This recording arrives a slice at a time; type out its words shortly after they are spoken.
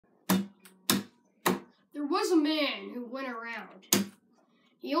There was a man who went around.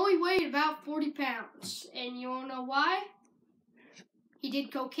 He only weighed about 40 pounds. And you wanna know why? He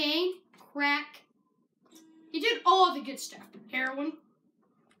did cocaine, crack. He did all the good stuff. Heroin.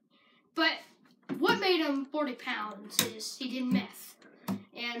 But what made him 40 pounds is he did meth.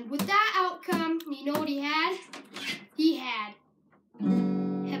 And with that outcome, you know what he had? He had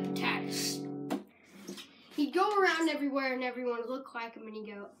hepatitis. He'd go around everywhere and everyone would look like him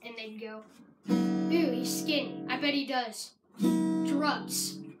and they'd go, "Ew, he's skinny. I bet he does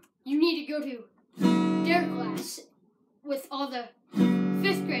drugs. You need to go to dare class with all the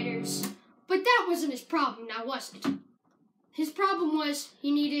 5th graders." But that wasn't his problem, now was it? His problem was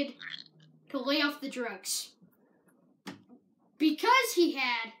he needed to lay off the drugs. Because he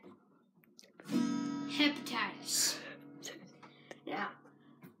had hepatitis. Now,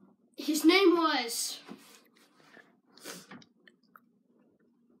 his name was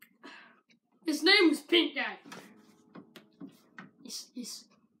Pink Guy.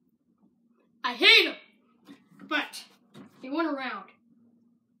 I hate him, but he went around,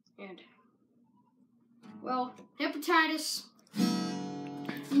 and, well, hepatitis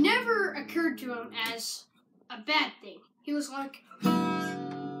never occurred to him as a bad thing. He was like,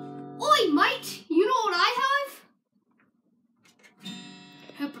 "Oi, mate, you know what I have?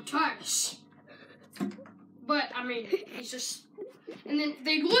 Hepatitis." But, I mean, he's just... And then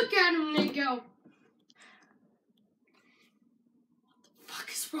they'd look at him and they'd go, "What the fuck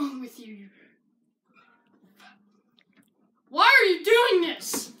is wrong with you? Why are you doing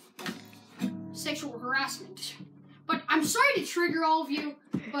this?" Sexual harassment. But I'm sorry to trigger all of you,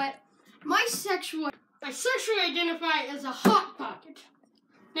 but I sexually identify as a hot pocket.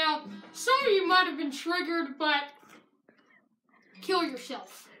 Now, some of you might have been triggered, but kill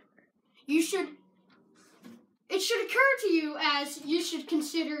yourself. It should occur to you as you should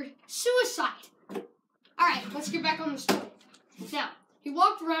consider suicide. Alright, let's get back on the story. Now, he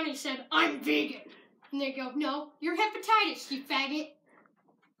walked around and he said, "I'm vegan." And they go, "No, you're hepatitis, you faggot."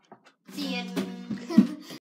 The end.